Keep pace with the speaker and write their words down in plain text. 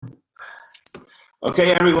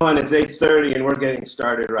Okay, everyone, it's 8:30 and we're getting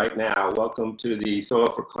started right now. Welcome to the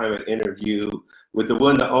Soil for Climate interview with the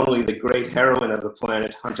one, the only, the great heroine of the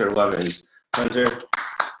planet, Hunter Lovins. Hunter.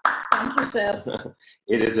 Thank you, Seth.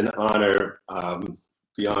 It is an honor,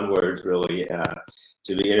 beyond words, really,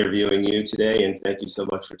 to be interviewing you today. And thank you so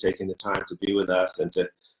much for taking the time to be with us and to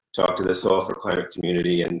talk to the Soil for Climate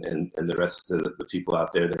community and the rest of the people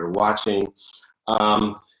out there that are watching.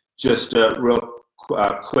 Just a real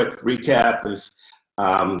quick recap. If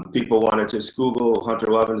people want to just Google Hunter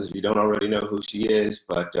Lovins if you don't already know who she is,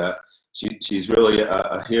 but she's really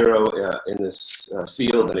a hero in this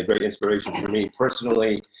field and a great inspiration for me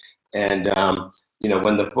personally. And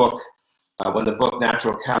when the book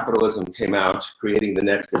Natural Capitalism came out, creating the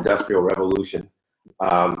next industrial revolution,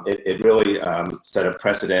 it really set a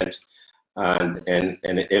precedent, and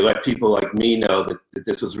it let people like me know that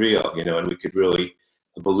this was real, and we could really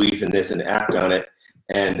believe in this and act on it.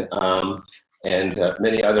 And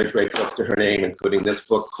many other great books to her name, including this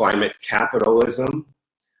book, Climate Capitalism,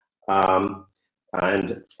 and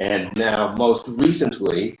now most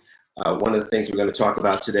recently, one of the things we're going to talk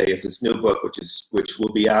about today is this new book, which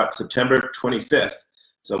will be out September 25th.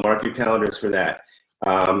 So mark your calendars for that.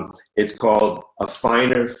 It's called A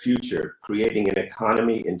Finer Future: Creating an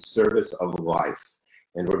Economy in Service of Life,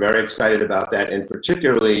 and we're very excited about that. And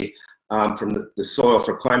particularly from the Soil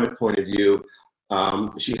for Climate point of view.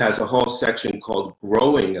 She has a whole section called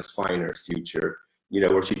Growing a Finer Future,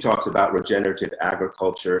 where she talks about regenerative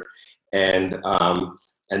agriculture, and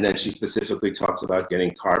then she specifically talks about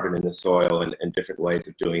getting carbon in the soil and different ways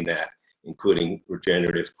of doing that, including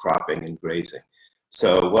regenerative cropping and grazing.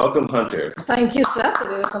 So welcome, Hunter. Thank you, Seth.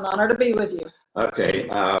 It is an honor to be with you. Okay,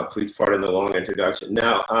 please pardon the long introduction.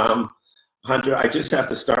 Now, Hunter, I just have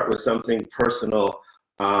to start with something personal.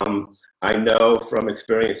 I know from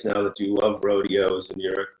experience now that you love rodeos and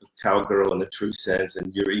you're a cowgirl in the true sense,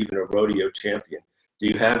 and you're even a rodeo champion. Do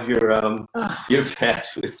you have your badge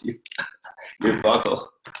with you? Your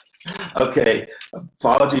buckle? Okay.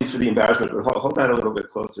 Apologies for the embarrassment, but hold that a little bit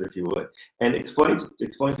closer if you would, and explain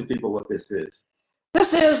to people what this is.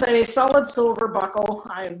 This is a solid silver buckle.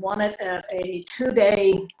 I won it at a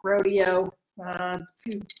 2-day rodeo. If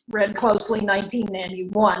you read closely,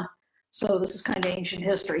 1991. So this is kind of ancient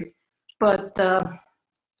history. But I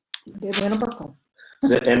did win a buckle.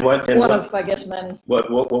 So, one of, I guess, many.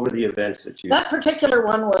 What were the events that you... That particular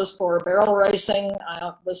one was for barrel racing.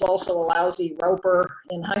 I was also a lousy roper.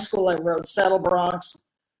 In high school, I rode saddle broncs.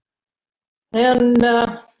 And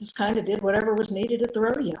just kind of did whatever was needed at the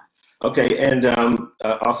rodeo. Okay, and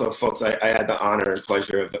also, folks, I had the honor and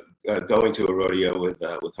pleasure of going to a rodeo with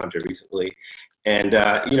Hunter recently. And,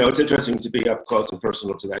 it's interesting to be up close and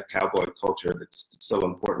personal to that cowboy culture that's so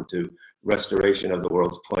important to restoration of the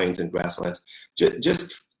world's plains and grasslands.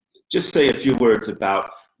 Just say a few words about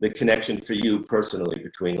the connection for you personally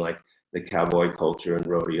between like the cowboy culture and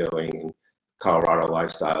rodeoing and Colorado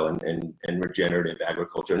lifestyle and regenerative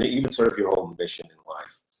agriculture, and even sort of your whole mission in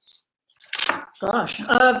life. Gosh,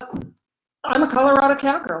 I'm a Colorado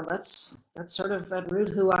cowgirl. That's sort of at root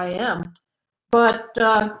who I am. But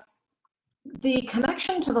the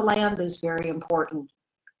connection to the land is very important.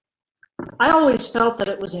 I always felt that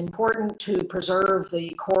it was important to preserve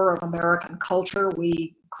the core of American culture.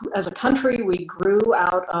 As a country, we grew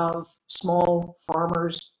out of small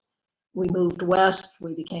farmers. We moved west,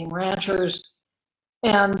 we became ranchers.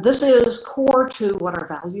 And this is core to what our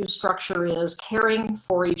value structure is, caring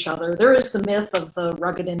for each other. There is the myth of the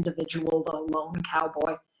rugged individual, the lone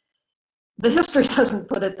cowboy. The history doesn't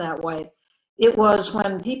put it that way. It was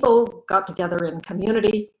when people got together in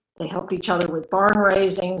community, they helped each other with barn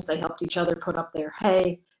raisings, they helped each other put up their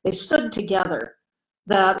hay, they stood together,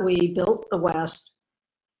 that we built the West.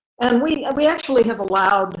 And we actually have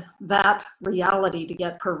allowed that reality to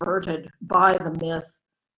get perverted by the myth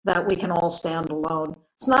that we can all stand alone.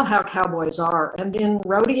 It's not how cowboys are. And in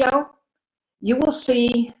rodeo, you will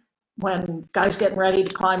see when guys getting ready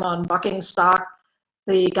to climb on bucking stock,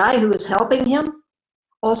 the guy who is helping him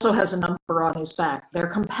also has a number on his back. They're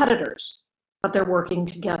competitors, but they're working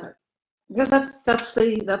together. Because that's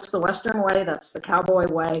the Western way, that's the cowboy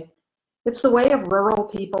way. It's the way of rural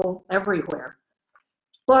people everywhere.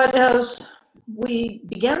 But as we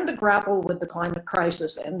began to grapple with the climate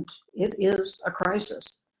crisis, and it is a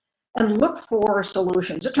crisis, and look for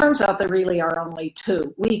solutions, it turns out there really are only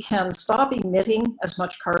two. We can stop emitting as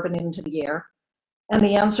much carbon into the air, and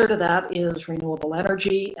the answer to that is renewable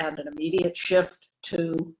energy and an immediate shift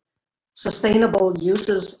to sustainable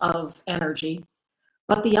uses of energy.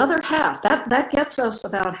 But the other half, that gets us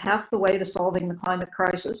about half the way to solving the climate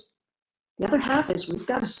crisis. The other half is we've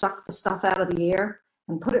got to suck the stuff out of the air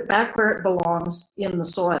and put it back where it belongs in the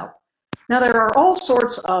soil. Now, there are all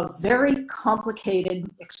sorts of very complicated,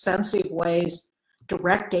 expensive ways,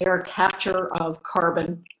 direct air capture of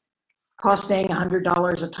carbon, costing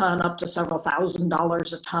 $100 a ton up to several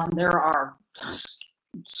 $1,000s a ton. There are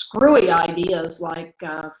screwy ideas like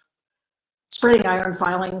spreading iron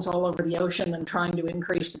filings all over the ocean and trying to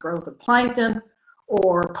increase the growth of plankton,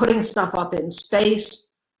 or putting stuff up in space,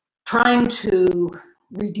 trying to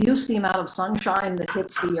reduce the amount of sunshine that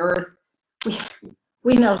hits the Earth.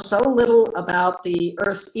 We know so little about the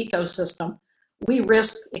Earth's ecosystem. We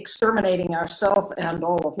risk exterminating ourselves and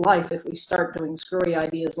all of life if we start doing screwy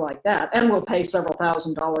ideas like that, and we'll pay several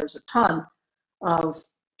 $1,000s a ton of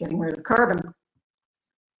getting rid of carbon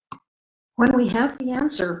when we have the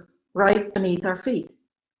answer right beneath our feet.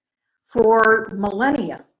 For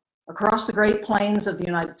millennia, across the Great Plains of the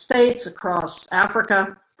United States, across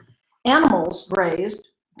Africa, animals grazed,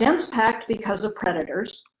 dense packed because of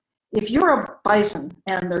predators. If you're a bison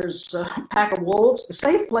and there's a pack of wolves, the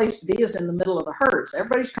safe place to be is in the middle of the herds.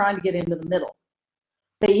 Everybody's trying to get into the middle.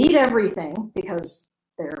 They eat everything because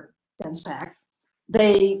they're dense packed.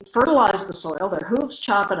 They fertilize the soil, their hooves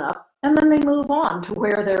chop it up, and then they move on to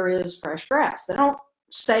where there is fresh grass. They don't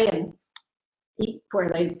stay and eat where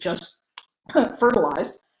they've just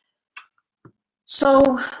fertilized.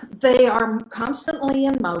 So they are constantly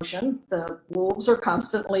in motion. The wolves are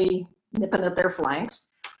constantly nipping at their flanks.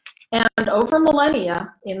 And over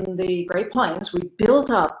millennia in the Great Plains, we built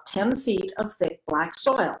up 10 feet of thick black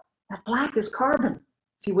soil. That black is carbon,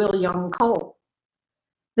 if you will, young coal.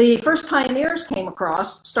 The first pioneers came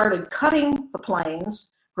across, started cutting the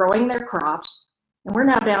plains, growing their crops, and we're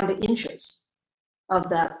now down to inches of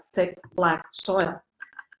that thick black soil.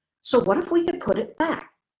 So what if we could put it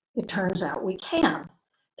back? It turns out we can.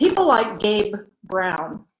 People like Gabe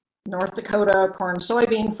Brown, North Dakota corn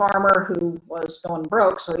soybean farmer who was going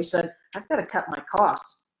broke, so he said, I've got to cut my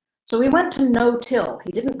costs. So he went to no-till.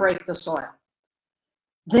 He didn't break the soil.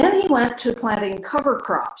 Then he went to planting cover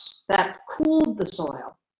crops that cooled the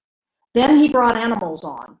soil. Then he brought animals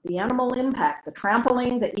on. The animal impact, the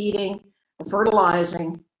trampling, the eating, the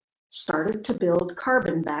fertilizing, started to build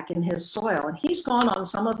carbon back in his soil. And he's gone on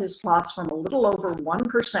some of his plots from a little over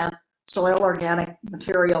 1% soil organic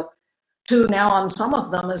material to now on some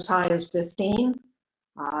of them as high as 15,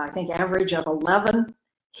 I think average of 11.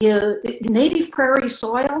 His native prairie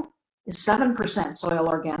soil is 7% soil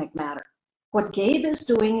organic matter. What Gabe is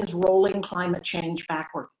doing is rolling climate change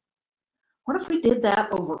backward. What if we did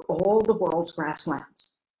that over all the world's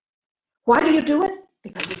grasslands? Why do you do it?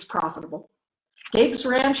 Because it's profitable. Gabe's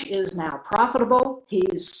ranch is now profitable.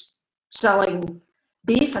 He's selling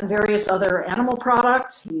beef and various other animal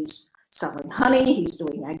products. He's selling honey. He's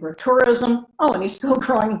doing agritourism. Oh, and he's still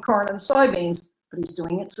growing corn and soybeans, but he's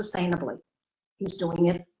doing it sustainably. He's doing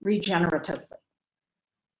it regeneratively.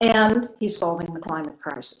 And he's solving the climate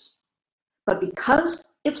crisis. But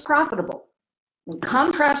because it's profitable, we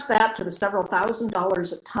contrast that to the several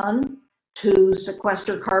 $1,000s a ton to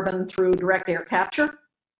sequester carbon through direct air capture.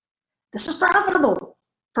 This is profitable.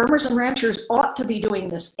 Farmers and ranchers ought to be doing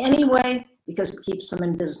this anyway because it keeps them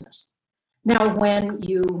in business. Now, when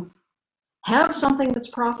you have something that's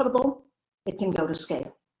profitable, it can go to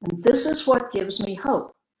scale. And this is what gives me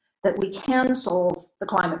hope that we can solve the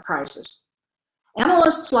climate crisis.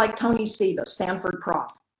 Analysts like Tony Seba, Stanford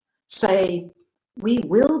prof, say we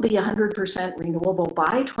will be 100% renewable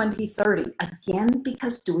by 2030, again,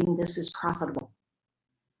 because doing this is profitable.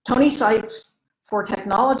 Tony cites 4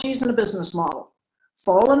 technologies and a business model.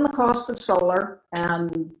 Fall in the cost of solar,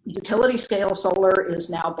 and utility scale solar is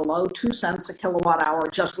now below 2 cents a kilowatt hour.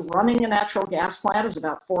 Just running a natural gas plant is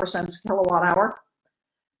about 4 cents a kilowatt hour.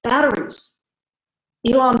 Batteries.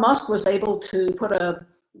 Elon Musk was able to put a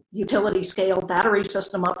utility scale battery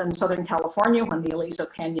system up in Southern California when the Aliso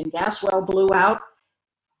Canyon gas well blew out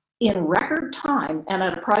in record time and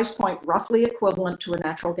at a price point roughly equivalent to a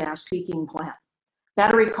natural gas peaking plant.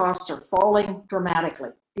 Battery costs are falling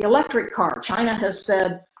dramatically. The electric car, China has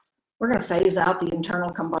said, we're going to phase out the internal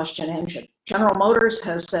combustion engine. General Motors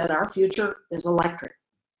has said our future is electric.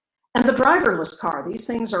 And the driverless car, these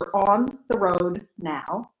things are on the road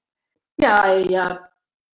now. Yeah,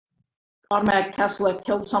 automatic Tesla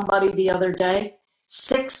killed somebody the other day.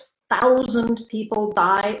 6,000 people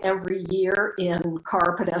die every year in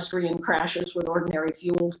car pedestrian crashes with ordinary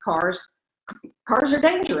fueled cars. Cars are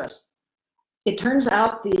dangerous. It turns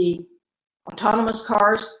out the autonomous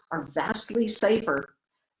cars are vastly safer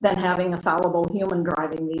than having a fallible human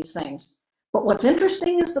driving these things. But what's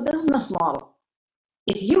interesting is the business model.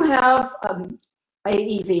 If you have an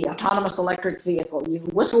AEV, autonomous electric vehicle, you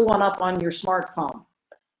whistle one up on your smartphone.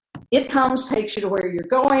 It comes, takes you to where you're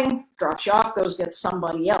going, drops you off, goes get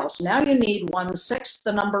somebody else. Now you need 1/6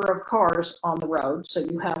 the number of cars on the road, so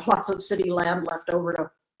you have lots of city land left over to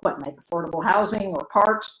make affordable housing or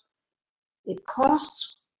parks. It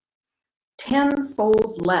costs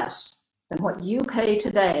tenfold less than what you pay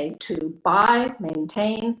today to buy,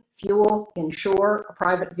 maintain, fuel, insure a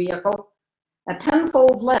private vehicle. At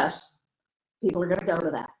tenfold less, people are going to go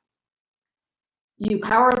to that. You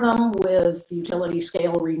power them with utility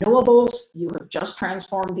scale renewables. You have just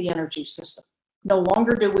transformed the energy system. No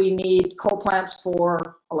longer do we need coal plants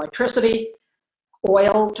for electricity,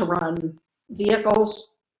 oil to run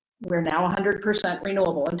vehicles. We're now 100%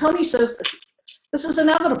 renewable. And Tony says this is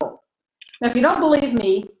inevitable. Now, if you don't believe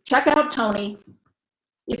me, check out Tony.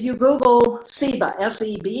 If you Google SEBA,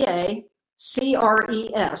 S-E-B-A,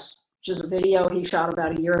 C-R-E-S, which is a video he shot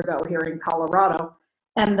about a year ago here in Colorado,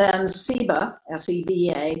 and then SEBA,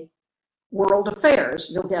 S-E-B-A, World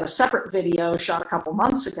Affairs, you'll get a separate video shot a couple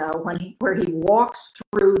months ago where he walks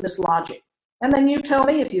through this logic. And then you tell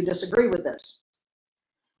me if you disagree with this.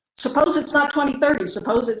 Suppose it's not 2030,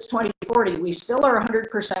 suppose it's 2040. We still are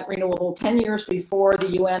 100% renewable 10 years before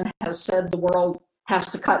the UN has said the world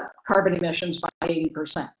has to cut carbon emissions by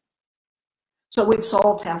 80%. So we've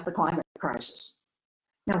solved half the climate crisis.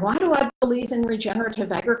 Now, why do I believe in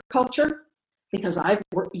regenerative agriculture? Because I've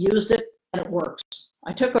used it and it works.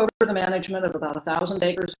 I took over the management of about 1,000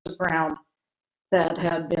 acres of ground that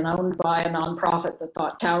had been owned by a nonprofit that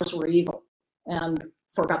thought cows were evil. And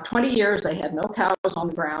for about 20 years, they had no cows on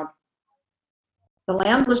the ground. The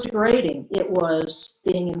land was degrading. It was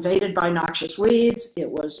being invaded by noxious weeds. It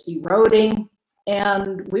was eroding.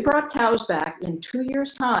 And we brought cows back in 2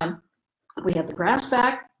 years' time. We had the grass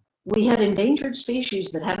back. We had endangered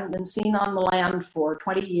species that hadn't been seen on the land for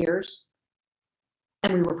 20 years.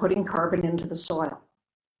 And we were putting carbon into the soil.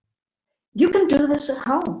 You can do this at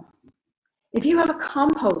home. If you have a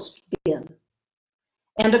compost bin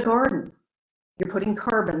and a garden, you're putting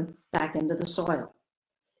carbon back into the soil.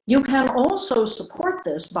 You can also support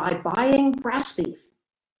this by buying grass beef,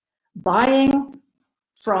 buying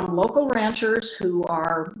from local ranchers who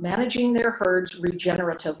are managing their herds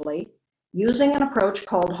regeneratively, using an approach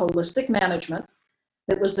called holistic management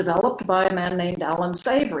that was developed by a man named Alan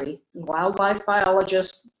Savory, a wildlife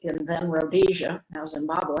biologist in then Rhodesia, now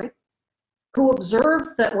Zimbabwe, who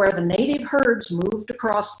observed that where the native herds moved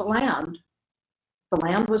across the land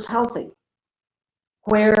was healthy.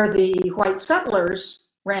 Where the white settlers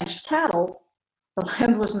ranched cattle, the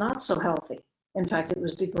land was not so healthy. In fact, it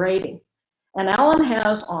was degrading. And Alan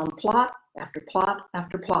has on plot after plot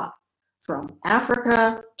after plot, from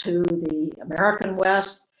Africa to the American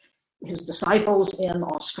West. His disciples in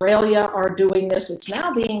Australia are doing this. It's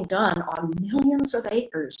now being done on millions of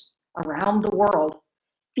acres around the world,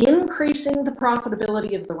 increasing the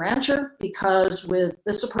profitability of the rancher, because with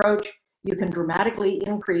this approach, you can dramatically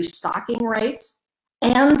increase stocking rates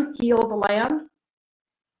and heal the land.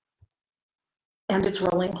 And it's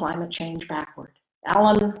rolling climate change backward.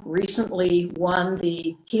 Alan recently won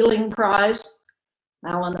the Keeling Prize,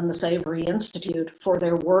 Alan and the Savory Institute, for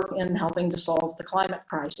their work in helping to solve the climate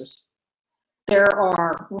crisis. There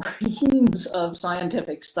are reams of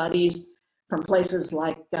scientific studies from places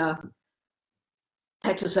like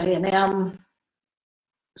Texas A&M,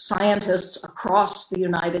 scientists across the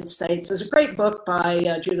United States. There's a great book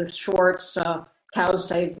by Judith Schwartz, Cows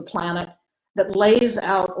Save the Planet, that lays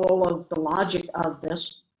out all of the logic of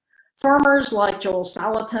this. Farmers like Joel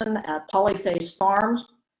Salatin at Polyface Farms,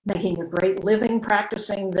 making a great living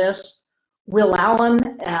practicing this. Will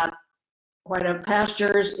Allen at White Oak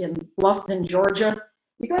Pastures in Bluffton, Georgia.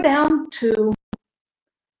 You go down to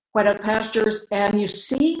White Oak Pastures and you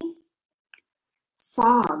see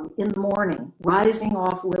fog in the morning rising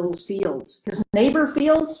off Will's fields. His neighbor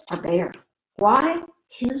fields are bare. Why?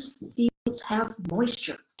 His fields have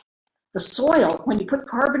moisture. The soil, when you put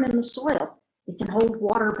carbon in the soil, it can hold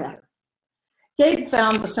water better. Gabe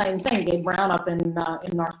found the same thing, Gabe Brown up in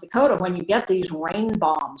North Dakota, when you get these rain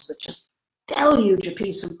bombs that just deluge a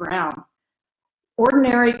piece of ground.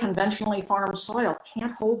 Ordinary, conventionally farmed soil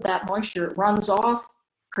can't hold that moisture. It runs off,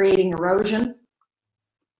 creating erosion.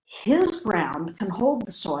 His ground can hold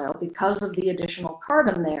the soil because of the additional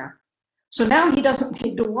carbon there. So now he doesn't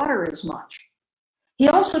need to water as much. He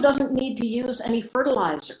also doesn't need to use any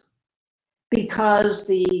fertilizer because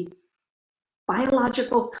the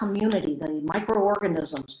biological community, the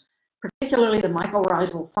microorganisms, particularly the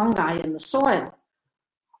mycorrhizal fungi in the soil,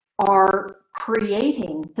 are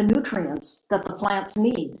creating the nutrients that the plants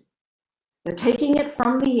need. They're taking it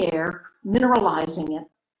from the air, mineralizing it,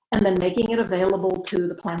 and then making it available to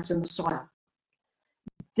the plants in the soil.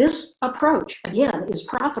 This approach, again, is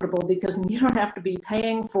profitable because you don't have to be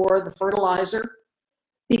paying for the fertilizer.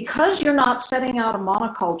 Because you're not setting out a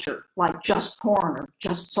monoculture like just corn or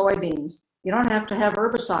just soybeans, you don't have to have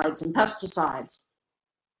herbicides and pesticides.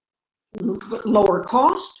 Lower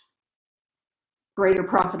cost, greater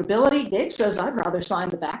profitability. Gabe says, I'd rather sign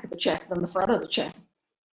the back of the check than the front of the check.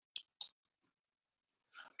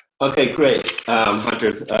 Okay, great,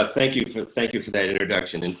 Hunter. Thank you for that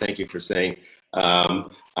introduction, and thank you for saying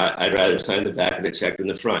I'd rather sign the back of the check than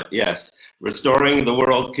the front. Yes, restoring the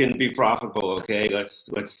world can be profitable. Okay, let's.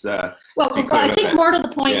 Well, I think more to the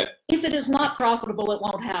point, yeah. If it is not profitable, it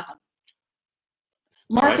won't happen.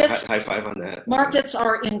 Markets, high five on that. Market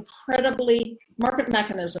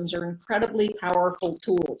mechanisms are incredibly powerful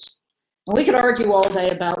tools. And we could argue all day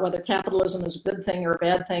about whether capitalism is a good thing or a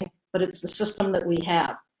bad thing, but it's the system that we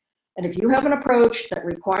have. And if you have an approach that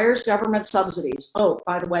requires government subsidies, oh,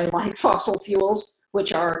 by the way, like fossil fuels,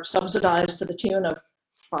 which are subsidized to the tune of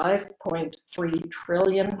 $5.3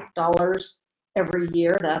 trillion every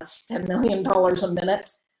year, that's $10 million a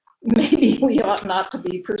minute, maybe we ought not to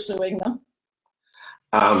be pursuing them.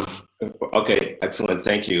 Okay, excellent,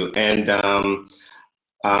 thank you. And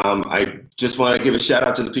I just want to give a shout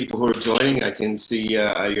out to the people who are joining. I can see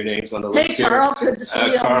your names on the list here. Hey, Carl, good to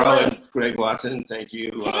see you Carl on the list. And Greg Watson, thank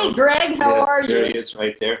you. Hey, Greg, how are you? There he is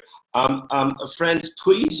right there. Friends,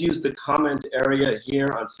 please use the comment area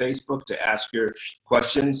here on Facebook to ask your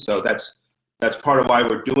questions. So that's part of why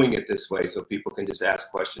we're doing it this way, so people can just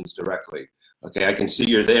ask questions directly. Okay, I can see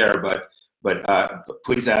you're there, but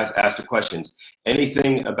please ask the questions.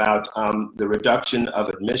 Anything about the reduction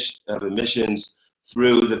of emissions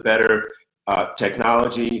through the better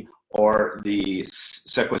technology or the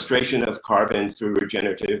sequestration of carbon through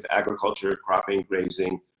regenerative agriculture, cropping,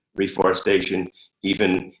 grazing, reforestation,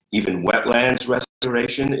 even wetlands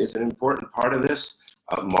restoration is an important part of this.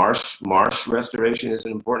 Marsh restoration is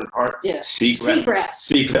an important part. Yes. Seagrass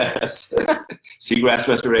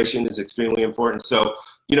restoration is extremely important. So,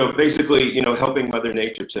 basically, helping Mother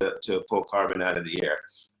Nature to pull carbon out of the air.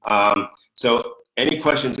 So any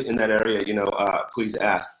questions in that area, please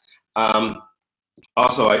ask.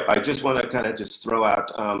 Also, I just want to kind of just throw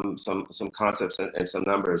out some concepts and some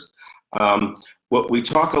numbers. What we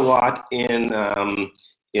talk a lot in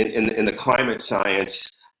the climate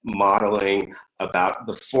science modeling about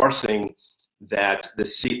the forcing that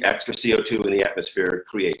the extra CO2 in the atmosphere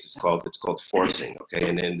creates. It's called forcing. Okay,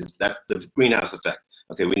 and that's the greenhouse effect.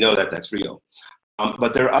 Okay, we know that that's real.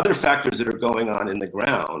 But there are other factors that are going on in the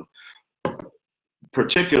ground,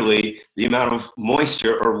 particularly the amount of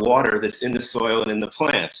moisture or water that's in the soil and in the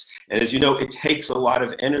plants. And as you know, it takes a lot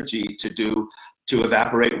of energy to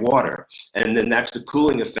evaporate water. And then that's the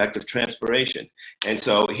cooling effect of transpiration. And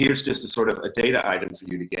so here's just a sort of a data item for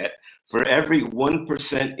you to get. For every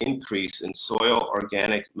 1% increase in soil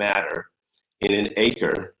organic matter in an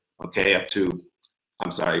acre, okay, up to,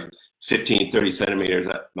 15, 30 centimeters,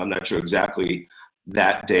 I'm not sure exactly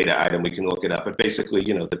that data item, we can look it up, but basically,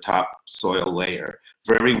 the top soil layer.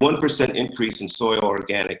 For every 1% increase in soil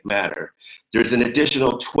organic matter, there's an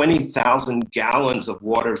additional 20,000 gallons of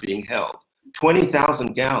water being held.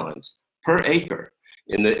 20,000 gallons per acre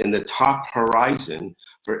in the top horizon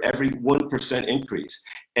for every 1% increase.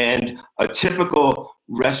 And a typical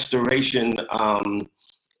restoration,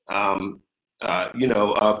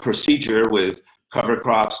 procedure with cover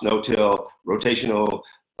crops, no-till, rotational,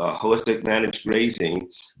 holistic managed grazing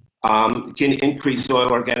can increase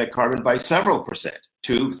soil organic carbon by several percent,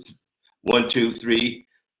 1, 2, 3,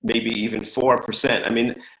 maybe even 4%. I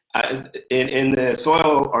mean, in the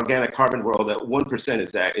soil organic carbon world, that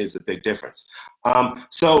 1% is a big difference.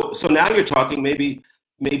 So now you're talking maybe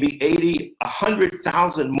 80,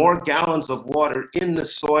 100,000 more gallons of water in the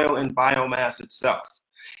soil and biomass itself.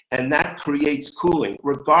 And that creates cooling,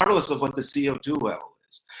 regardless of what the CO2 level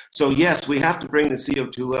is. So yes, we have to bring the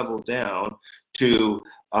CO2 level down to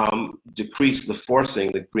decrease the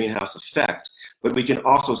forcing, the greenhouse effect, but we can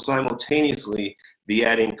also simultaneously be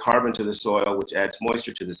adding carbon to the soil, which adds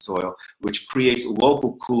moisture to the soil, which creates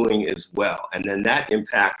local cooling as well. And then that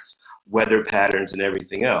impacts weather patterns and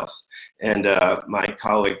everything else. And my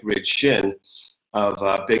colleague, Ridge Shin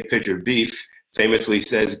of Big Picture Beef, famously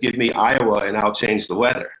says, "Give me Iowa and I'll change the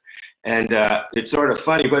weather." And it's sort of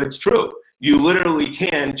funny, but it's true. You literally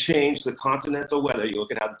can change the continental weather. You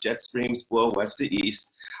look at how the jet streams blow west to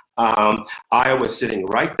east. Iowa's sitting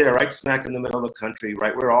right there, right smack in the middle of the country,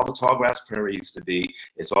 right where all the tall grass prairie used to be.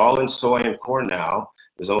 It's all in soy and corn now.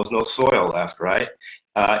 There's almost no soil left, right?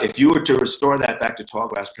 If you were to restore that back to tall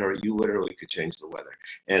grass prairie, you literally could change the weather.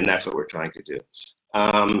 And that's what we're trying to do.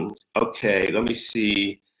 Okay, let me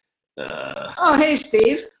see. Oh, hey,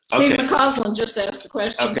 Steve. Steve Okay. McCausland just asked a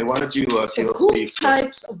question. Okay, why don't you The field hoof Steve's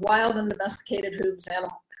types of wild and domesticated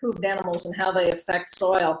hooved animals and how they affect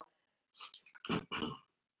soil.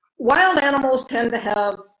 Wild animals tend to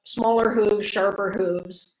have smaller hooves, sharper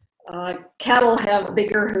hooves. Cattle have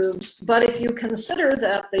bigger hooves. But if you consider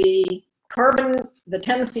that the carbon, the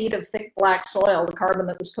 10 feet of thick black soil, the carbon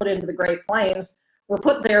that was put into the Great Plains, were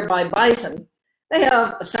put there by bison, they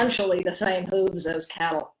have essentially the same hooves as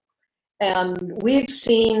cattle. And we've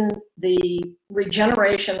seen the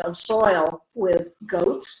regeneration of soil with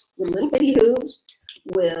goats, with little bitty hooves,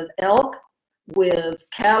 with elk, with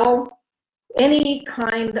cattle, any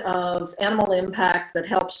kind of animal impact that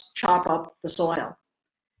helps chop up the soil.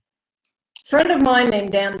 A friend of mine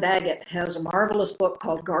named Dan Daggett has a marvelous book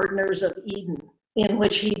called Gardeners of Eden, in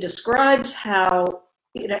which he describes how,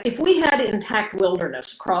 if we had intact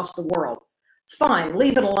wilderness across the world, fine,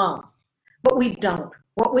 leave it alone. But we don't.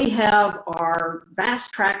 What we have are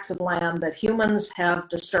vast tracts of land that humans have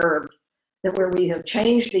disturbed, that where we have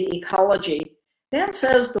changed the ecology. Dan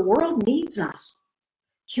says the world needs us.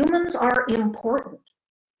 Humans are important.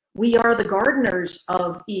 We are the gardeners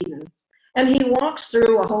of Eden. And he walks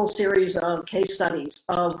through a whole series of case studies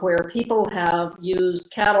of where people have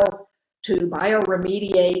used cattle to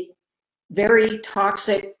bioremediate very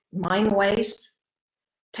toxic mine waste,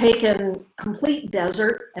 taken complete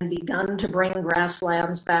desert and begun to bring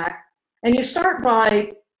grasslands back. And you start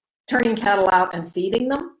by turning cattle out and feeding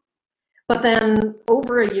them. But then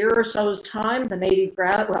over a year or so's time, the native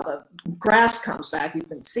grass, well, the grass comes back, you've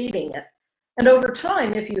been seeding it. And over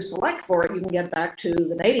time, if you select for it, you can get back to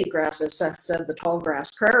the native grass, as Seth said, the tall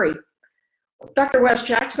grass prairie. Dr. Wes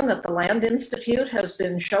Jackson at the Land Institute has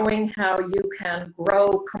been showing how you can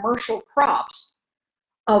grow commercial crops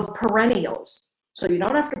of perennials. So you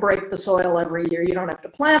don't have to break the soil every year, you don't have to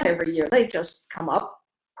plant every year, they just come up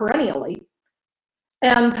perennially.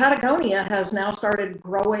 And Patagonia has now started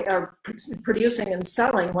producing and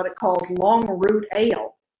selling what it calls long root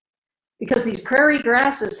ale, because these prairie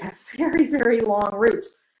grasses have very, very long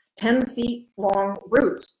roots, 10 feet long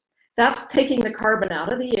roots. That's taking the carbon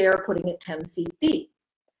out of the air, putting it 10 feet deep.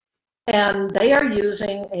 And they are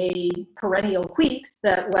using a perennial wheat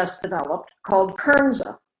that Wes developed called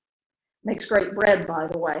Kernza. Makes great bread, by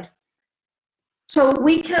the way. So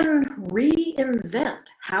we can reinvent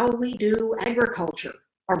how we do agriculture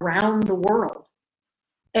around the world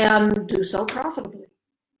and do so profitably.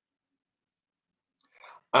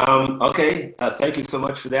 Okay, thank you so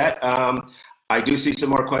much for that. I do see some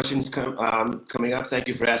more questions coming up. Thank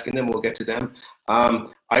you for asking them. We'll get to them.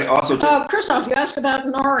 I also... Christoph, you asked about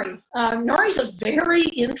Nori. Nori's a very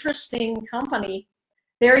interesting company.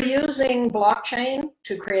 They're using blockchain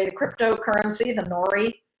to create a cryptocurrency, the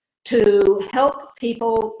Nori, to help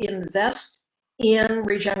people invest in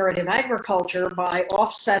regenerative agriculture by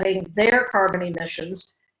offsetting their carbon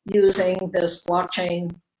emissions using this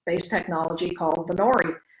blockchain-based technology called the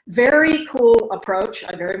Nori. Very cool approach.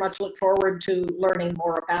 I very much look forward to learning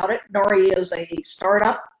more about it. Nori is a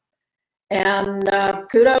startup, and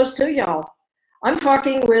kudos to y'all. I'm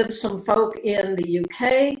talking with some folk in the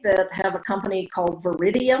UK that have a company called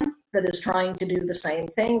Viridium that is trying to do the same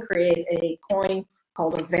thing, create a coin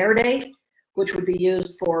called a Verde, which would be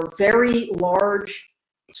used for very large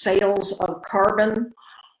sales of carbon,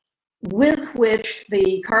 with which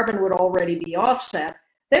the carbon would already be offset.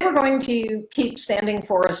 They were going to keep Standing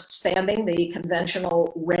Forest standing, the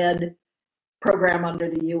conventional REDD program under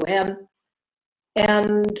the UN.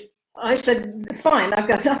 And I said, fine, I've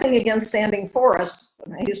got nothing against standing forests.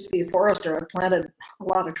 I used to be a forester, I planted a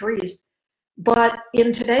lot of trees. But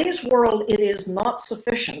in today's world, it is not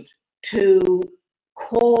sufficient to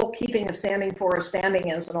call keeping a standing forest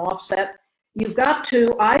standing as an offset. You've got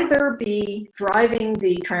to either be driving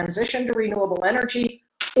the transition to renewable energy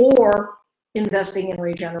or investing in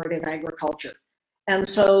regenerative agriculture. And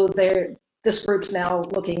so this group's now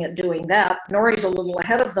looking at doing that. Nori's a little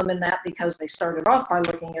ahead of them in that because they started off by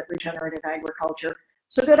looking at regenerative agriculture.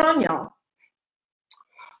 So good on y'all.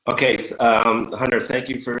 Okay, Hunter, thank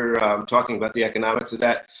you for talking about the economics of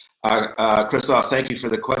that. Christoph, thank you for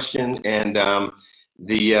the question. And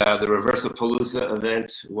the Reversapalooza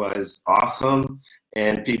event was awesome.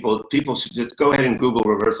 And people should just go ahead and Google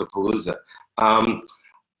Reversapalooza.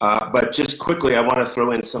 But just quickly, I want to throw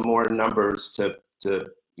in some more numbers to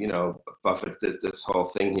buffet this whole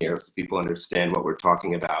thing here so people understand what we're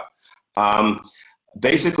talking about.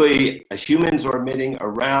 Basically, humans are emitting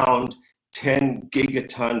around 10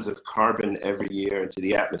 gigatons of carbon every year into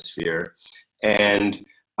the atmosphere, and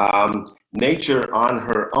nature on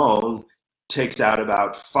her own takes out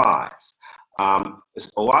about 5. A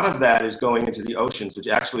lot of that is going into the oceans, which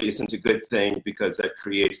actually isn't a good thing because that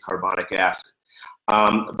creates carbonic acid.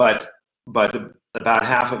 But about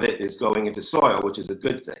half of it is going into soil, which is a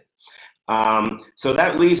good thing. So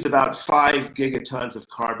that leaves about 5 gigatons of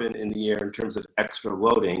carbon in the air in terms of extra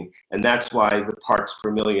loading, and that's why the parts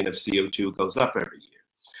per million of CO2 goes up every year.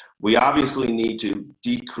 We obviously need to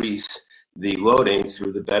decrease the loading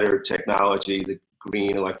through the better technology, the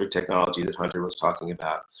green electric technology that Hunter was talking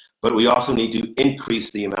about. But we also need to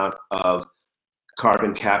increase the amount of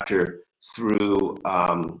carbon capture through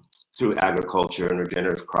agriculture and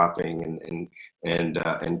regenerative cropping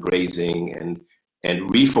and grazing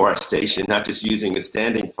and reforestation, not just using a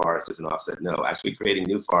standing forest as an offset, no, actually creating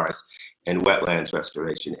new forests and wetlands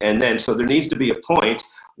restoration. And then, so there needs to be a point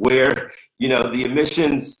where, the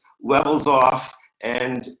emissions levels off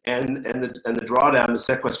and the drawdown, the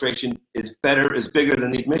sequestration is bigger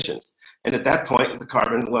than the emissions. And at that point, the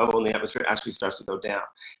carbon level in the atmosphere actually starts to go down.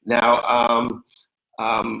 Now,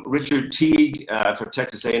 Richard Teague from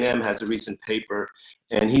Texas A&M has a recent paper,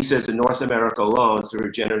 and he says in North America alone, through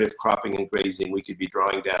regenerative cropping and grazing, we could be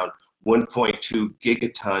drawing down 1.2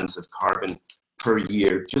 gigatons of carbon per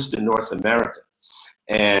year just in North America.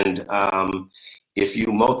 And if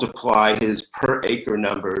you multiply his per acre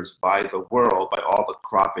numbers by the world, by all the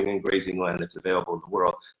cropping and grazing land that's available in the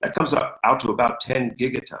world, that comes out to about 10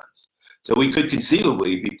 gigatons. So we could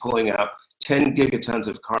conceivably be pulling out 10 gigatons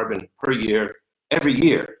of carbon per year every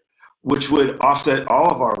year, which would offset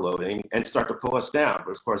all of our loading and start to pull us down.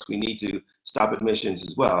 But of course, we need to stop emissions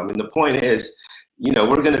as well. I mean, the point is,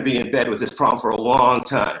 we're going to be in bed with this problem for a long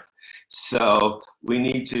time. So we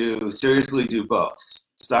need to seriously do both.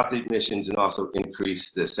 Stop the emissions and also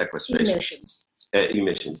increase the sequestration. Emissions.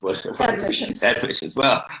 Emissions. Admissions. Admissions.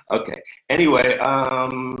 Well, okay. Anyway,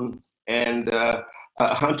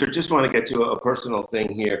 Hunter, just want to get to a personal thing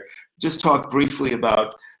here. Just talk briefly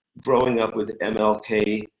about growing up with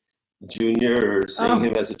MLK Jr. or seeing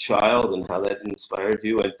him as a child and how that inspired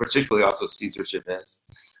you, and particularly also Cesar Chavez.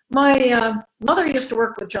 My mother used to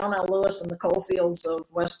work with John L. Lewis in the coal fields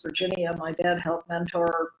of West Virginia. My dad helped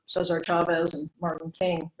mentor Cesar Chavez and Martin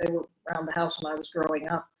King. They were around the house when I was growing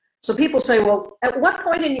up. So people say, well, at what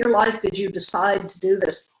point in your life did you decide to do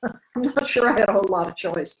this? I'm not sure I had a whole lot of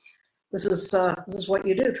choice. This is what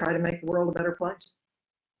you do, try to make the world a better place.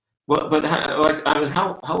 Well, but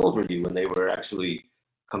how old were you when they were actually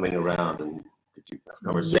coming around, and did you have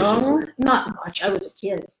conversations? Young, not much. I was a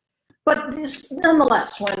kid. But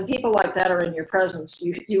nonetheless, when people like that are in your presence,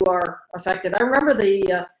 you are affected. I remember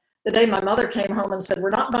the day my mother came home and said, we're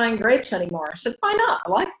not buying grapes anymore. I said, why not? I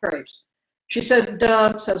like grapes. She said,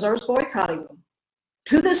 Cesar's boycotting them.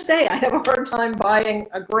 To this day, I have a hard time buying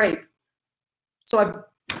a grape. So I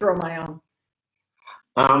grow my own.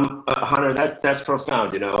 Hunter, that's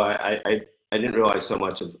profound. I didn't realize so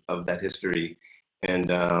much of that history, and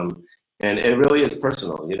it really is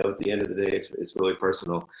personal. At the end of the day, it's really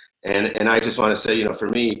personal. And I just want to say, for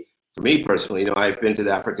me personally, I've been to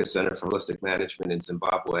the Africa Center for Holistic Management in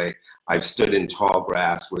Zimbabwe. I've stood in tall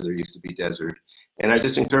grass where there used to be desert, and I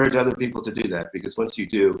just encourage other people to do that, because once you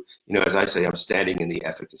do, as I say, I'm standing in the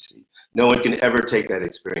efficacy. No one can ever take that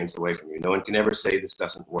experience away from you. No one can ever say this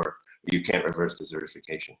doesn't work. You can't reverse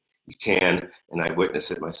desertification. You can, and I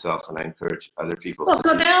witness it myself, and I encourage other people. Well,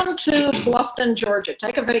 go down to Bluffton, Georgia.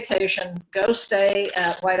 Take a vacation. Go stay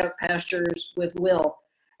at White Oak Pastures with Will.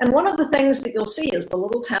 And one of the things that you'll see is the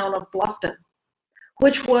little town of Bluffton,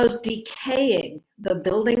 which was decaying. The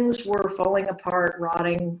buildings were falling apart,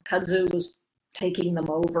 rotting. Kudzu was taking them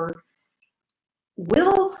over.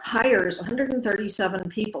 Will hires 137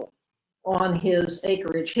 people on his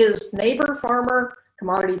acreage. His neighbor farmer,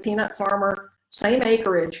 commodity peanut farmer, same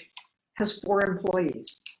acreage, has 4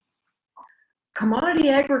 employees. Commodity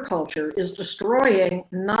agriculture is destroying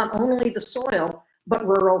not only the soil, but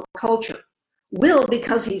rural culture. Will,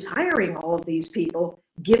 because he's hiring all of these people,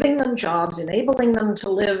 giving them jobs, enabling them to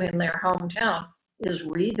live in their hometown, is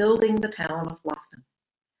rebuilding the town of Bluffton.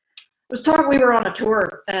 We were on a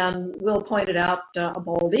tour, and Will pointed out a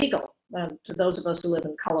bald eagle. To those of us who live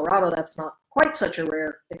in Colorado, that's not quite such a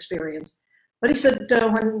rare experience. But he said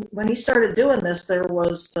when he started doing this, they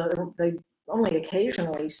only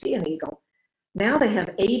occasionally see an eagle. Now they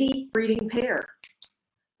have 80 breeding pair.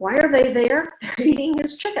 Why are they there? They're eating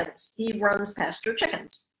his chickens. He runs pasture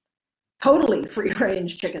chickens, totally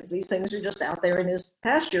free-range chickens. These things are just out there in his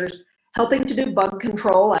pastures, helping to do bug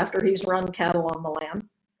control after he's run cattle on the land.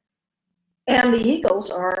 And the eagles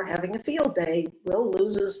are having a field day. Will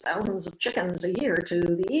loses thousands of chickens a year to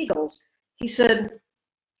the eagles. He said,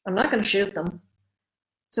 I'm not going to shoot them.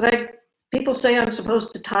 So people say I'm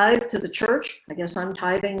supposed to tithe to the church. I guess I'm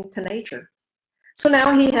tithing to nature. So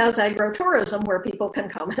now he has agro-tourism where people can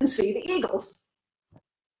come and see the eagles.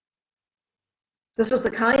 This is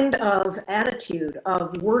the kind of attitude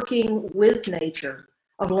of working with nature,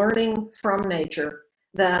 of learning from nature,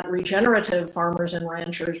 that regenerative farmers and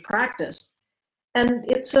ranchers practice. And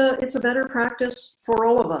it's a better practice for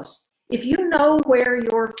all of us. If you know where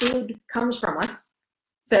your food comes from, I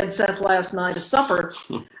fed Seth last night a supper,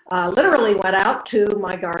 literally went out to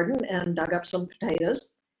my garden and dug up some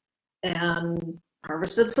potatoes and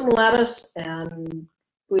harvested some lettuce, and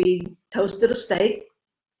we toasted a steak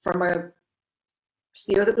from a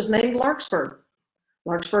steer that was named Larkspur.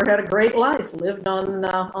 Larkspur had a great life, lived on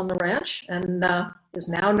the ranch, and is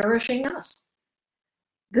now nourishing us.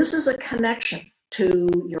 This is a connection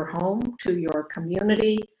to your home, to your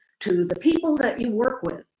community, to the people that you work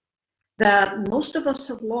with, that most of us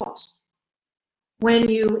have lost. When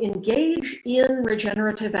you engage in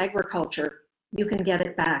regenerative agriculture, you can get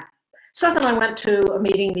it back. Seth and I went to a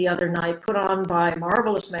meeting the other night put on by a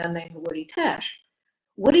marvelous man named Woody Tesh.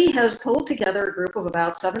 Woody has pulled together a group of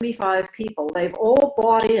about 75 people. They've all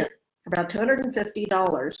bought in for about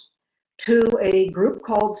 $250 to a group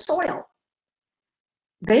called Soil.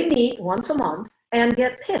 They meet once a month and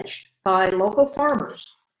get pitched by local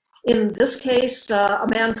farmers. In this case, a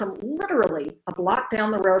man from literally a block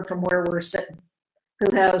down the road from where we're sitting,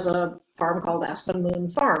 who has a farm called Aspen Moon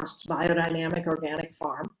Farms. It's a biodynamic organic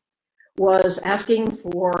farm, was asking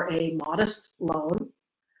for a modest loan.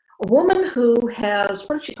 A woman who has,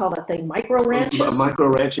 what did she call that thing, micro ranches? Micro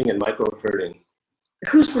ranching and micro herding.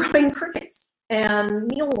 Who's growing crickets and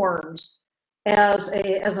mealworms as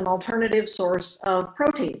an alternative source of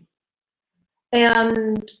protein.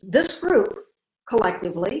 And this group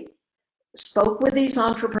collectively spoke with these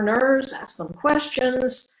entrepreneurs, asked them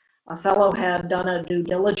questions. A fellow had done a due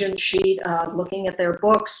diligence sheet of looking at their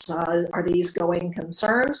books. Are these going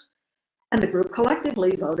concerns? And the group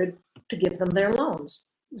collectively voted to give them their loans.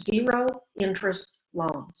 0 interest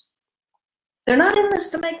loans. They're not in this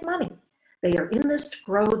to make money. They are in this to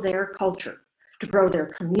grow their culture, to grow their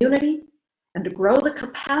community, and to grow the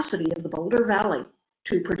capacity of the Boulder Valley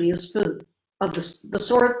to produce food of the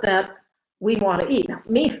sort that we want to eat. Now,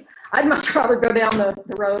 I'd much rather go down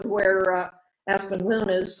the road where Aspen Moon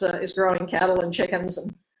is growing cattle and chickens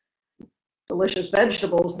and delicious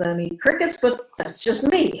vegetables than eat crickets, but that's just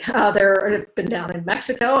me. I've been down in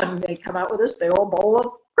Mexico, and they come out with this big old bowl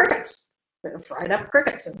of crickets, fried up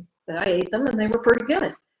crickets, and I ate them, and they were pretty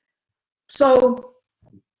good. So,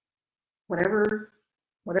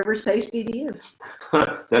 whatever's tasty to you.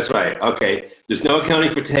 That's right. Okay. There's no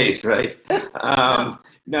accounting for taste, right?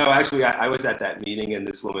 No, actually, I was at that meeting, and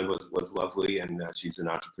this woman was lovely, and she's an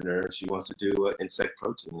entrepreneur, and she wants to do insect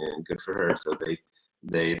protein, and good for her. So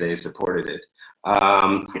they supported it.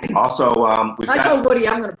 Also, I told Woody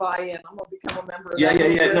I'm going to buy in. I'm going to become a member of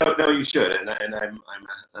that. Yeah. No, you should, and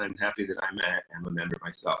I'm happy that I'm a member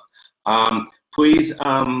myself. Please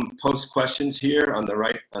post questions here on the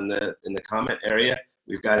right in the comment area.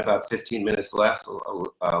 We've got about 15 minutes left,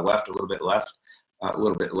 a little bit less.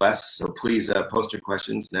 So please post your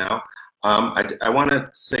questions now. I want to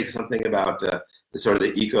say something about the sort of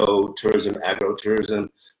the eco-tourism, agro-tourism.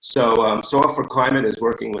 So Soil for Climate is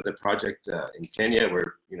working with a project in Kenya.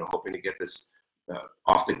 We're hoping to get this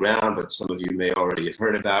off the ground, but some of you may already have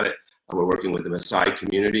heard about it. We're working with the Maasai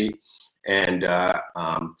community, and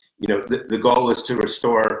the goal is to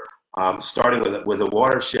restore, starting with a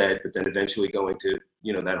watershed, but then eventually going to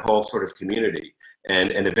that whole sort of community,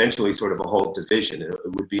 and eventually sort of a whole division. It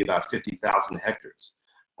would be about 50,000 hectares.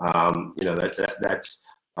 That's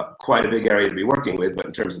quite a big area to be working with, but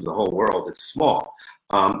in terms of the whole world, it's small.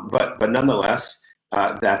 But nonetheless,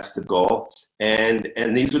 that's the goal. And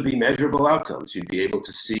these would be measurable outcomes. You'd be able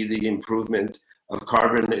to see the improvement of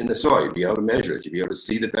carbon in the soil. You'd be able to measure it. You'd be able to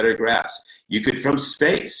see the better grass. You could, from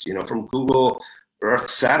space, from Google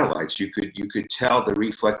Earth satellites, you could tell the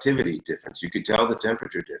reflectivity difference. You could tell the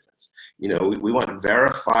temperature difference. We want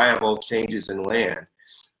verifiable changes in land.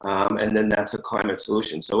 And then that's a climate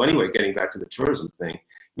solution. So anyway, getting back to the tourism thing,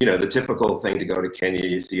 the typical thing to go to Kenya,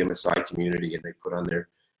 you see a Maasai community, and they put on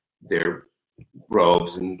their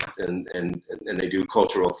robes and they do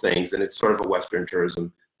cultural things, and it's sort of a Western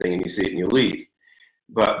tourism thing, and you see it and you leave.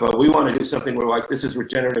 But we want to do something where, like, this is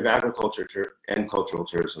regenerative agriculture and cultural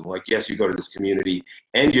tourism. Like, yes, you go to this community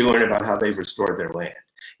and you learn about how they've restored their land.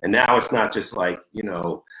 And now it's not just like, this.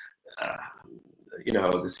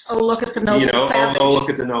 Oh, look at the noble savage. Oh, look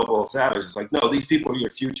at the noble savage. It's like, no, these people are your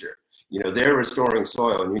future. They're restoring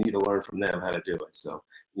soil, and you need to learn from them how to do it. So,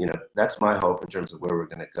 that's my hope in terms of where we're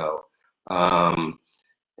going to go.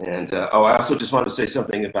 And I also just wanted to say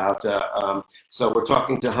something about, so we're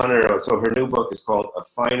talking to Hunter. So her new book is called A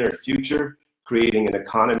Finer Future, Creating an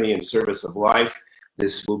Economy in Service of Life.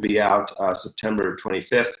 This will be out September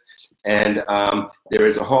 25th. And there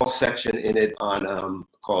is a whole section in it on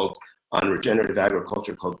regenerative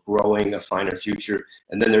agriculture called Growing a Finer Future.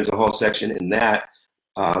 And then there's a whole section in that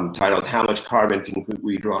titled How Much Carbon Can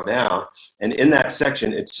We Draw Down? And in that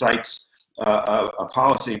section, it cites a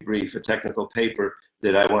policy brief, a technical paper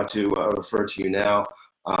that I want to refer to you now.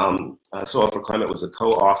 Soil for Climate was a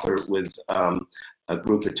co-author with a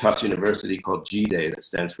group at Tufts University called GDAE, that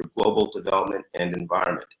stands for Global Development and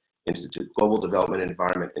Environment Institute. Global Development and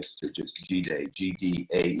Environment Institute, just GDAE,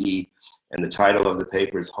 GDAE. And the title of the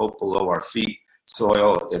paper is Hope Below Our Feet,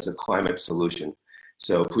 Soil as a Climate Solution.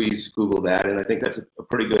 So please Google that. And I think that's a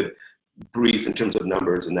pretty good brief in terms of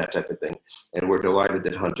numbers and that type of thing. And we're delighted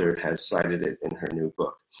that Hunter has cited it in her new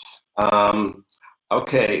book.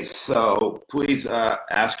 Okay, so please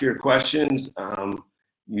ask your questions.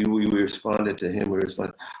 We responded to him, we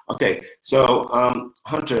responded. Okay, so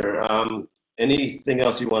Hunter, anything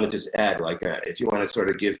else you want to just add? Like if you want to sort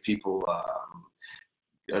of give people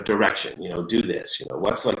a direction, do this,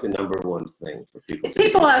 what's like the number one thing for people? If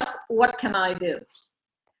people ask, what can I do?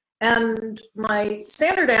 And my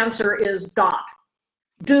standard answer is dot.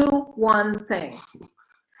 Do one thing.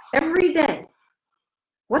 Every day.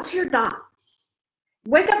 What's your dot?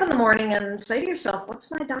 Wake up in the morning and say to yourself,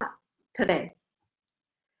 what's my dot today?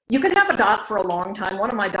 You can have a dot for a long time.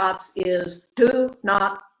 One of my dots is do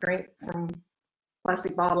not drink from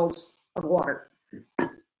plastic bottles of water.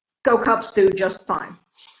 Go Cups do just fine.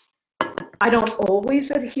 I don't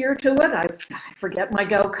always adhere to it. I forget my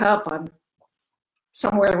Go Cup. I'm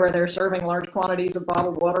somewhere where they're serving large quantities of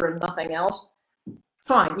bottled water and nothing else.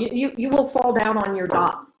 Fine, you will fall down on your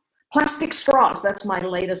dot. Plastic straws, that's my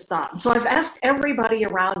latest dot. So I've asked everybody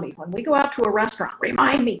around me, when we go out to a restaurant,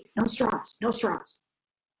 remind me, no straws, no straws.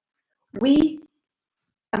 We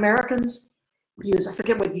Americans use, I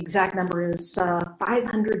forget what the exact number is,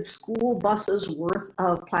 500 school buses worth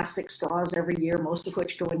of plastic straws every year, most of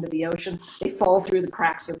which go into the ocean. They fall through the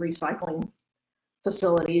cracks of recycling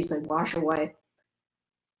facilities, they wash away.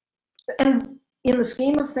 And in the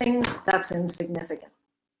scheme of things, that's insignificant.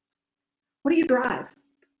 What do you drive?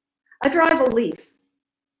 I drive a Leaf,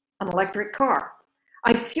 an electric car.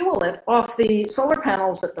 I fuel it off the solar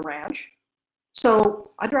panels at the ranch, so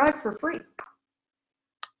I drive for free.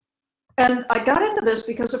 And I got into this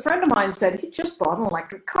because a friend of mine said he just bought an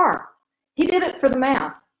electric car. He did it for the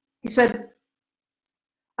math. He said,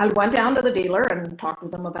 I went down to the dealer and talked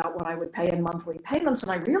with them about what I would pay in monthly payments,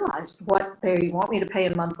 and I realized what they want me to pay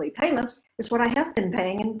in monthly payments is what I have been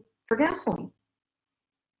paying for gasoline.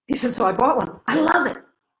 He said, so I bought one. I love it.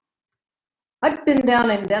 I've been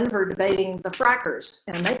down in Denver debating the frackers,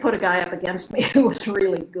 and they put a guy up against me who was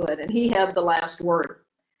really good, and he had the last word.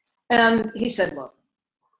 And he said, look,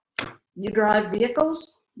 you drive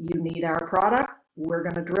vehicles, you need our product, we're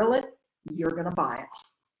going to drill it, you're going to buy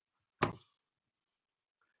it.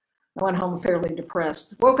 I went home fairly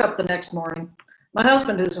depressed. Woke up the next morning. My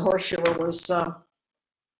husband, who's a horseshoer, was going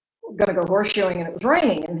to go horseshoeing, and it was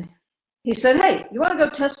raining. And he said, hey, you want to go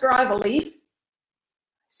test drive a Leaf? I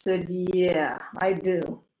said, yeah, I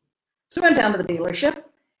do. So I went down to the dealership,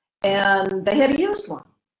 and they had a used one.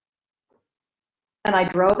 And I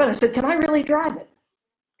drove it. I said, can I really drive it?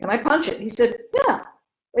 Can I punch it? He said, yeah.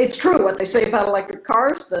 It's true what they say about electric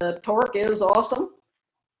cars. The torque is awesome.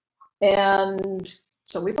 And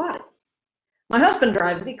so we bought it. My husband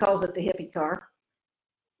drives it. He calls it the hippie car.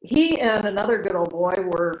 He and another good old boy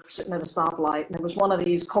were sitting at a stoplight, and there was one of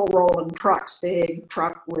these coal rolling trucks, big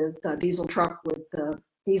truck with diesel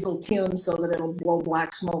diesel tuned so that it'll blow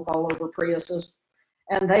black smoke all over Priuses.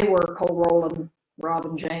 And they were coal rolling Rob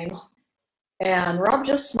and James. And Rob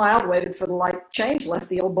just smiled, waited for the light to change, left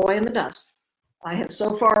the old boy in the dust. I have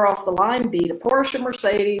so far off the line beat a Porsche,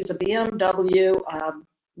 Mercedes, a BMW, a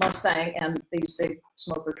Mustang, and these big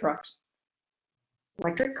smoker trucks.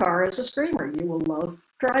 Electric car is a screamer. You will love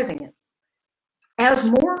driving it. As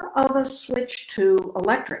more of us switch to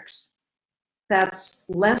electrics, that's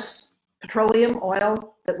less petroleum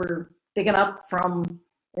oil that we're digging up from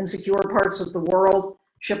insecure parts of the world,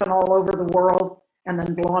 shipping all over the world, and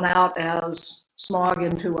then blown out as smog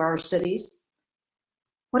into our cities.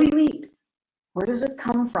 What do you eat? Where does it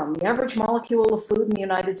come from? The average molecule of food in the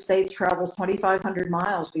United States travels 2,500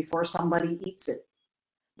 miles before somebody eats it.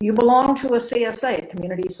 You belong to a CSA,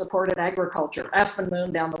 Community-Supported Agriculture. Aspen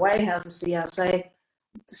Moon down the way has a CSA.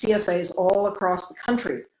 CSAs all across the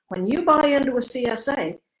country. When you buy into a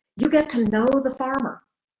CSA, you get to know the farmer.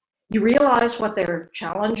 You realize what their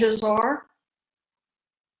challenges are.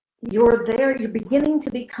 You're there, you're beginning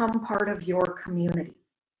to become part of your community.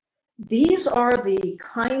 These are the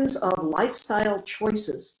kinds of lifestyle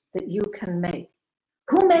choices that you can make.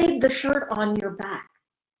 Who made the shirt on your back?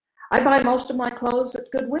 I buy most of my clothes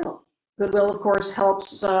at Goodwill. Goodwill, of course,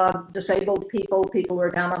 helps disabled people, people who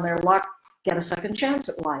are down on their luck, get a second chance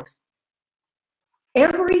at life.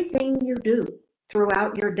 Everything you do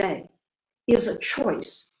throughout your day is a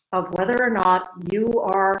choice of whether or not you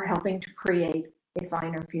are helping to create a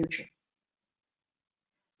finer future.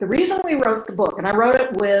 The reason we wrote the book, and I wrote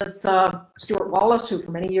it with Stuart Wallace, who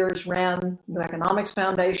for many years ran New Economics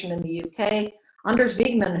Foundation in the UK, Anders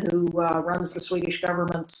Wigman, who runs the Swedish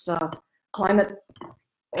government's climate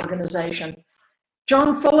organization,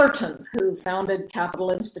 John Fullerton, who founded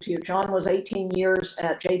Capital Institute. John was 18 years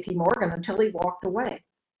at JP Morgan until he walked away.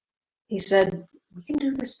 He said, we can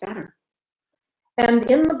do this better. And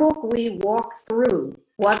in the book, we walk through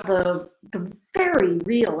what the very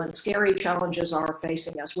real and scary challenges are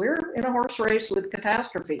facing us. We're in a horse race with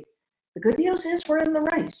catastrophe. The good news is we're in the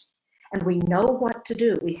race, and we know what to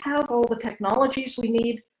do. We have all the technologies we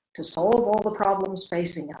need to solve all the problems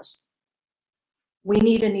facing us. We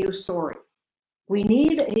need a new story. We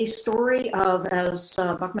need a story of, as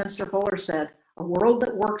Buckminster Fuller said, a world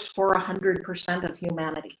that works for 100% of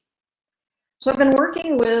humanity. So I've been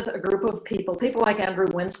working with a group of people like Andrew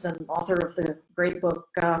Winston, author of the great book,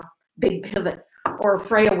 Big Pivot, or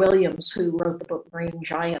Freya Williams, who wrote the book Green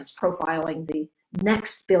Giants, profiling the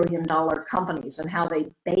next billion-dollar companies and how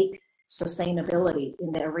they bake sustainability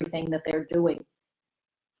into everything that they're doing.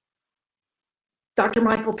 Dr.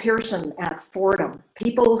 Michael Pearson at Fordham,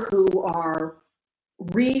 people who are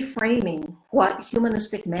reframing what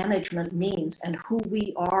humanistic management means and who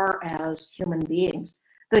we are as human beings.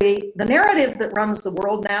 The narrative that runs the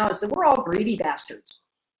world now is that we're all greedy bastards.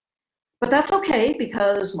 But that's okay,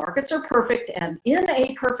 because markets are perfect, and in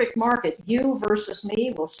a perfect market, you versus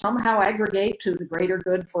me will somehow aggregate to the greater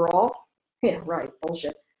good for all. Yeah, right,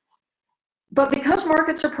 bullshit. But because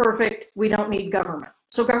markets are perfect, we don't need government.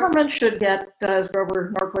 So government should get, as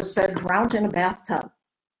Grover Norquist said, drowned in a bathtub.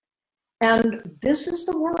 And this is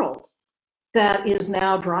the world that is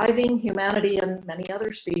now driving humanity and many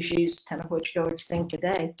other species, 10 of which go extinct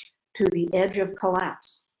today, to the edge of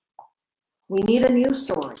collapse. We need a new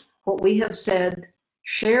story, what we have said,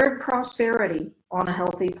 shared prosperity on a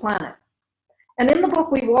healthy planet. And in the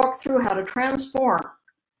book, we walk through how to transform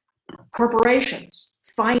corporations,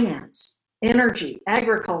 finance, energy,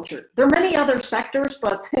 agriculture. There are many other sectors,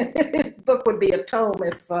 but the book would be a tome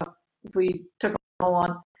if we took them all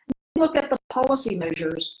on. Look at the policy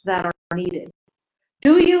measures that are needed.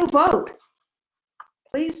 Do you vote?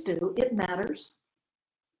 Please do, it matters.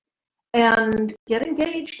 And get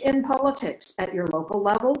engaged in politics at your local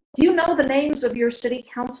level. Do you know the names of your city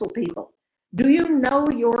council people? Do you know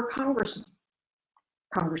your congressman?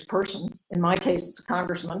 Congressperson, in my case it's a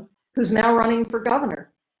congressman, who's now running for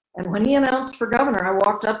governor. And when he announced for governor, I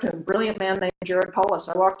walked up to him, brilliant man named Jared Polis.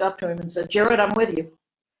 I walked up to him and said, Jared, I'm with you.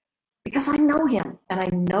 Because I know him and I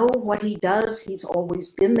know what he does. He's always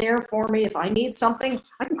been there for me. If I need something,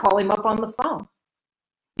 I can call him up on the phone.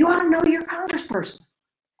 You ought to know your congressperson.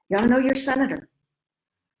 You ought to know your senator.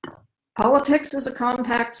 Politics is a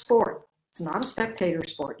contact sport. It's not a spectator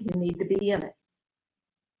sport. You need to be in it.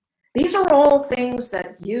 These are all things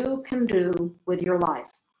that you can do with your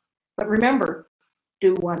life. But remember,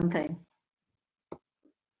 do one thing.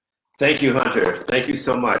 Thank you, Hunter. Thank you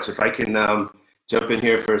so much. If I can jump in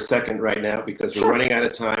here for a second right now, because we're running out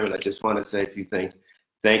of time, and I just want to say a few things.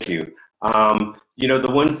 Thank you.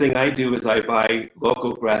 The one thing I do is I buy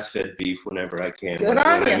local grass-fed beef whenever I can. When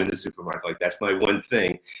I'm in the supermarket. Like, that's my one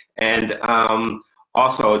thing. And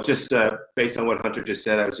also, just based on what Hunter just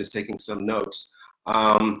said, I was just taking some notes.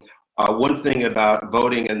 One thing about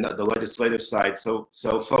voting and the legislative side. So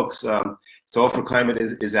folks, Soil for Climate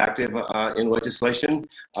is active in legislation.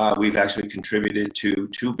 We've actually contributed to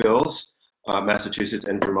 2 bills, Massachusetts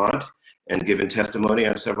and Vermont, and given testimony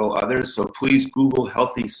on several others. So please Google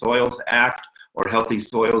Healthy Soils Act or Healthy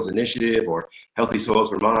Soils Initiative or Healthy Soils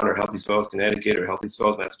Vermont or Healthy Soils Connecticut or Healthy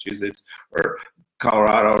Soils Massachusetts or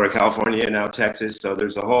Colorado or California and now Texas. So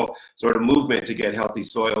there's a whole sort of movement to get healthy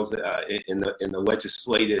soils in the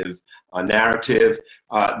legislative narrative.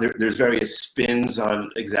 There's various spins on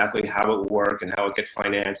exactly how it will work and how it gets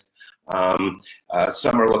financed.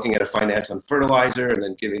 Some are looking at a finance on fertilizer and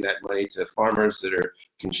then giving that money to farmers that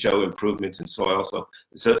can show improvements in soil. So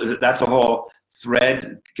that's a whole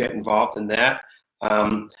thread. Get involved in that.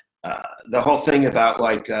 The whole thing about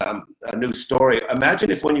like a new story.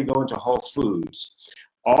 Imagine if when you go into Whole Foods,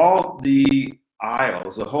 all the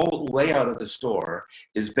aisles, the whole layout of the store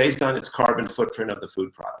is based on its carbon footprint of the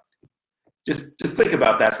food product. Just think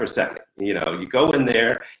about that for a second. You know, you go in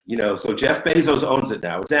there, you know, so Jeff Bezos owns it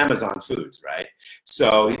now. It's Amazon Foods, right?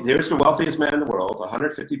 So there's the wealthiest man in the world,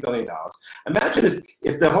 $150 billion. Imagine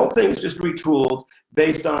if the whole thing is just retooled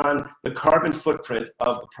based on the carbon footprint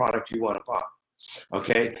of the product you want to buy,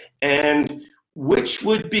 okay? And which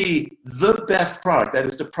would be the best product? That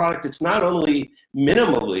is the product that's not only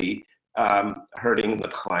minimally hurting the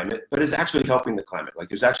climate, but is actually helping the climate. Like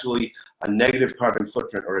there's actually a negative carbon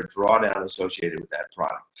footprint or a drawdown associated with that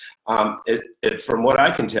product. From what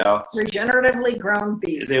I can tell, regeneratively grown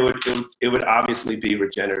beef. It would obviously be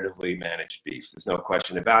regeneratively managed beef. There's no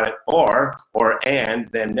question about it. And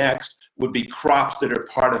then next would be crops that are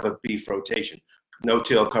part of a beef rotation.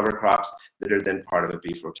 No-till cover crops that are then part of a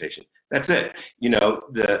beef rotation. That's it. You know,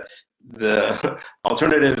 the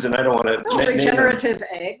alternatives, and I don't want to regenerative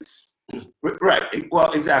eggs. Right.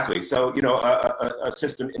 Well, exactly. So, you know, a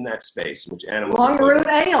system in that space in which animals. Long root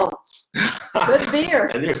ale. Good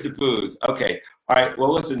beer. And there's the booze. Okay. All right.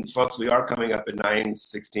 Well, listen, folks, we are coming up at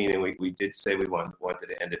 9:16, and we did say we wanted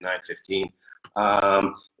to end at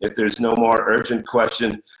 9:15. If there's no more urgent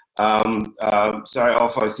question, sorry,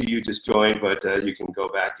 Alf, I see you just joined, but you can go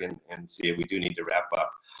back and see if we do need to wrap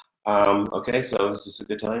up. Okay. So is this a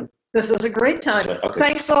good time? This is a great time. Okay.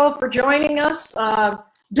 Thanks all for joining us.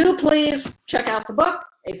 Do please check out the book,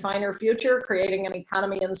 A Finer Future, Creating an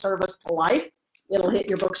Economy in Service to Life. It'll hit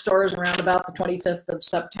your bookstores around about the 25th of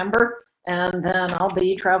September. And then I'll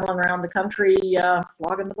be traveling around the country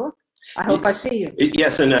flogging the book. I hope I see you.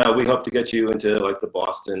 Yes, and we hope to get you into like the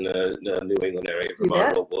Boston, New England area.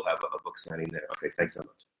 Vermont. We'll have a book signing there. Okay, thanks so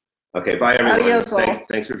much. Okay, bye everyone. Adios,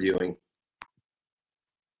 Thanks for viewing.